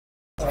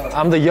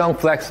I'm the young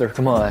flexer,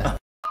 come on.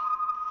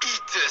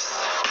 Eat this.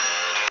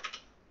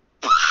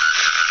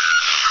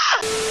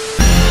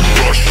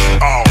 Rush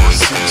hour,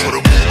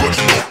 숨처럼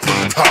무거진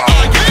높은 탑.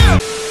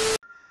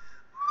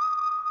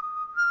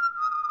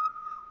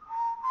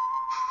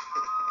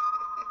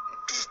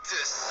 Eat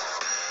this.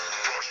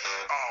 Rush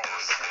hour.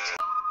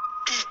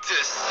 Eat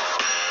this.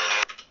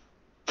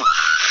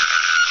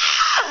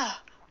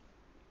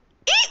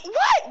 Eat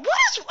what? What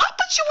is? I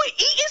thought you were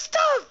eating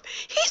stuff.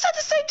 He said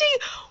the same thing.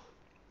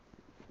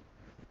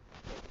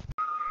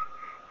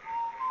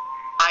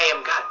 I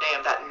am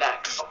goddamn that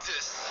neck. Eat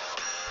this.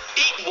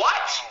 Eat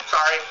what?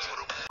 Sorry.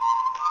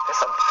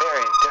 It's a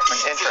very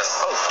different intro.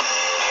 Oh,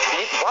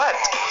 eat what?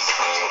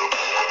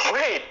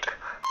 Wait.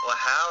 Well,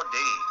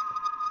 howdy.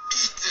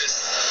 Eat this.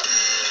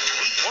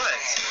 Eat what?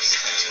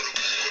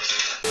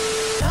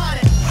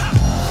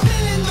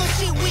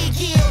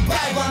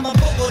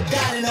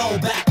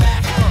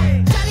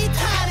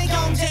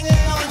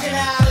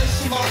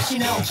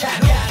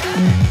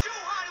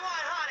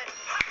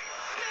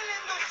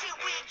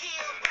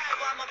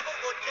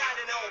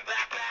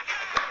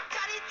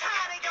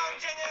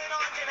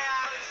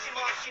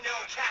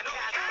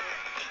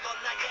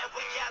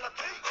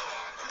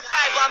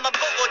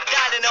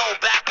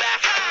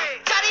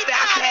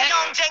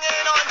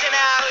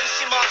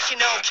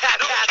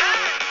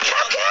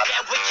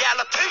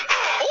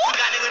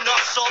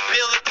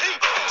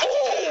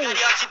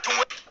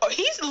 Oh,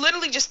 he's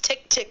literally just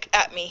tick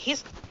at me.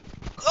 He's.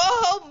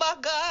 Oh my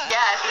god.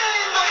 Yes.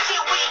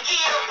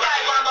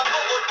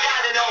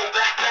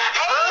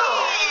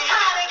 Oh,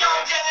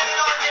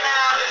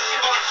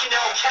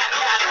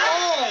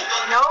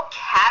 no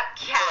cat.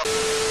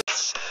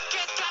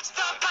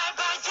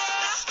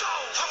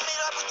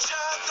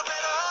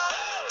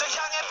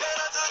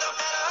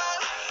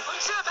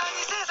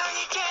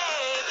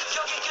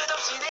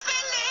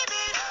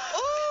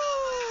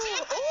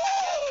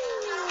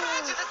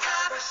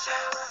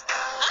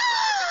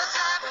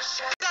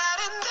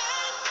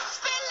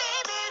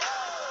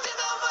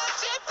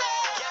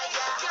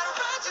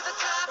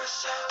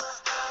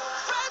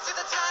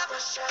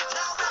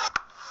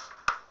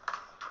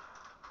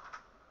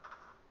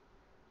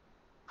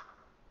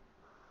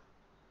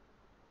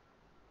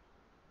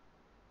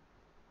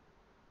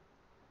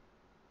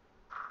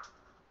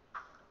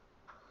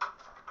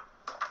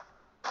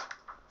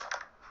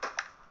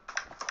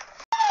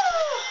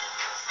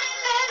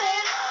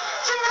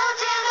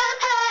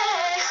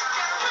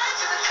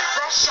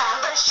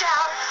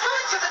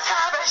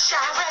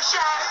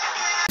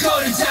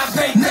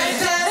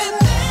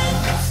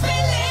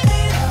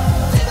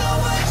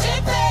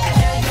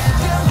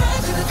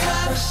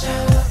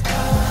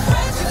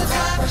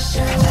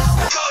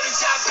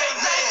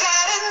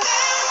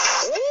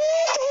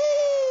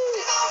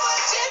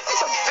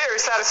 It's a very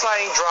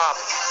satisfying drop.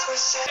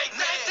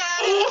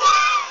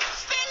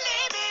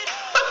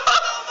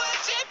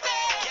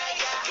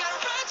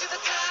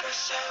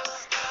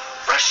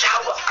 Rush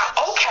hour.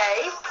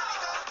 Okay.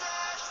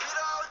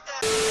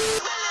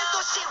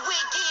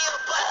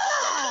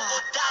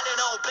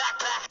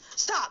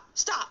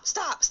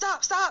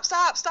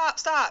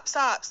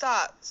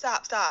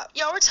 Stop.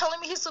 Y'all were telling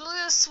me he's literally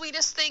the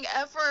sweetest thing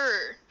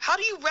ever. How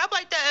do you rap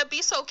like that and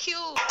be so cute?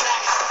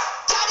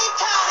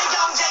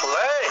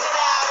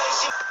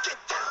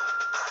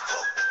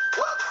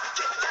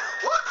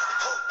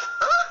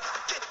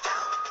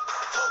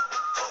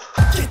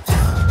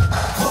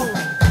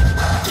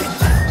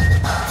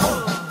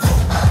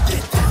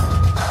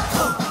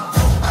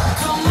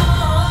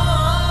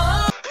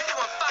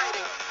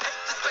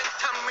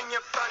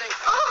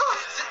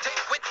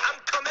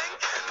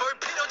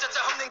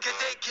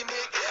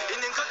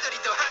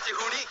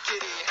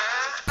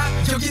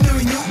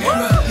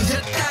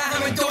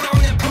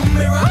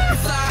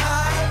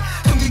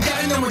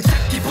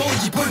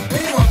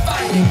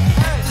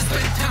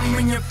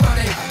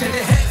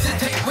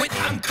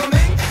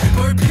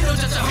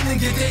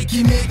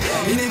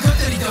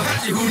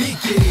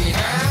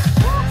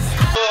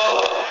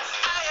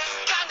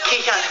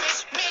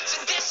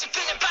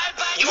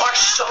 You are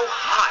so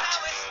hot.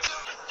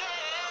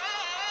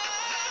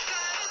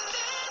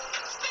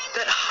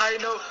 That high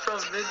note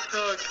from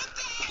mid-talk.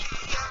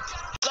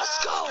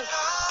 Let's go.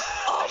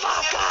 Oh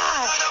my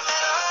god.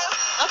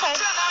 Okay.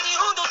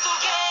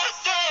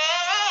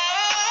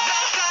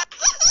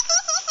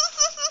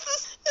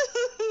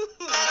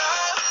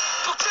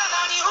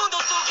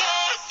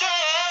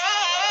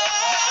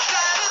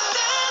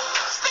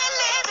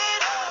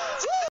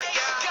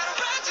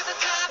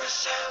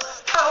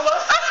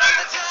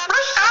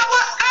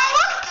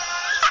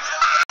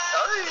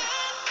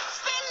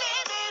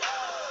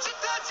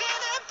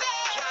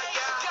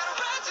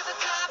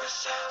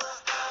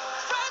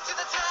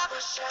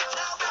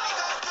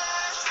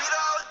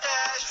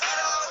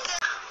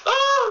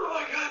 Oh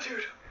my god,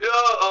 dude.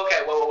 Oh,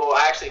 okay, whoa.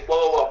 Actually,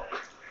 whoa.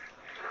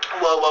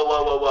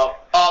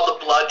 All the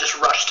blood just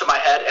rushed to my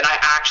head, and I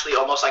actually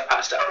almost like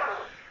passed out.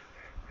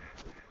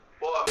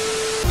 Whoa.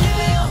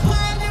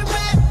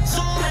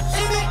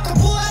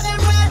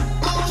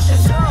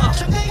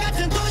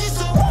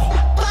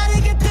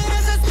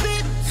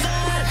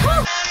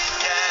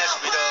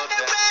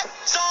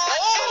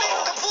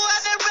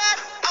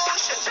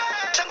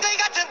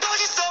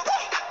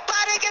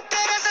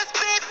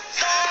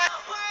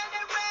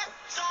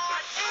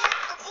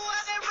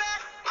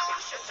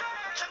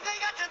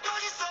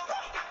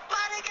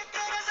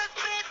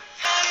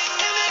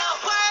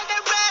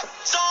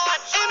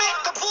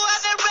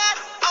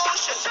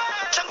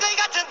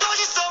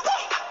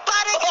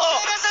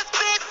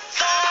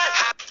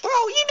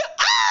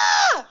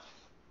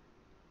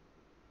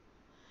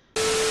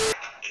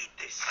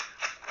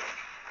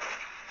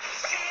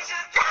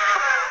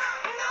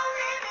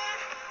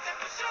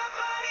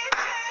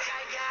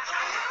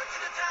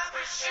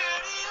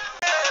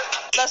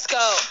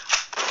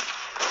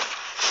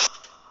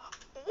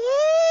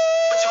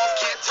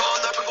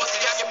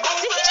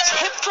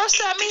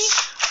 cuss at me?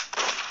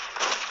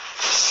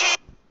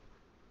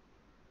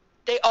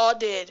 They all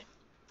did.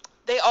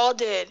 They all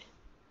did.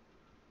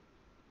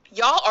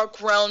 Y'all are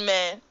grown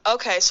men.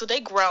 Okay, so they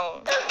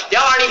grown.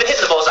 Y'all aren't even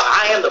hitting the bullseye.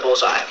 I am the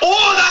bullseye.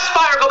 Oh, that's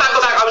fire. Go back.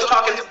 I was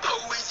talking.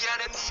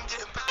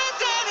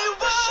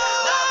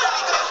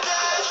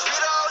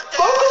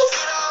 Vocals.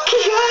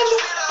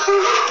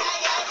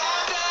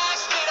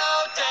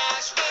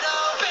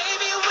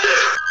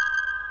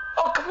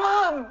 Oh, come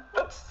on.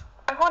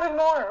 I wanted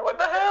more. What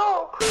the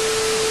hell?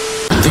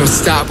 Don't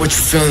stop what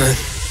you're feeling.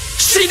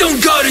 She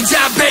don't go to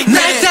job bank.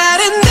 날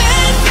다른 날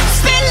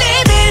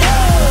spilling it.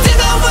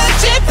 뜨거워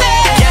집에.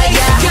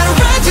 Gotta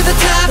run to the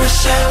top.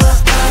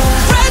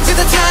 Run to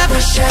the top.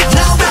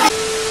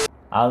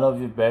 I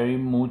love you very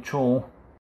mucho.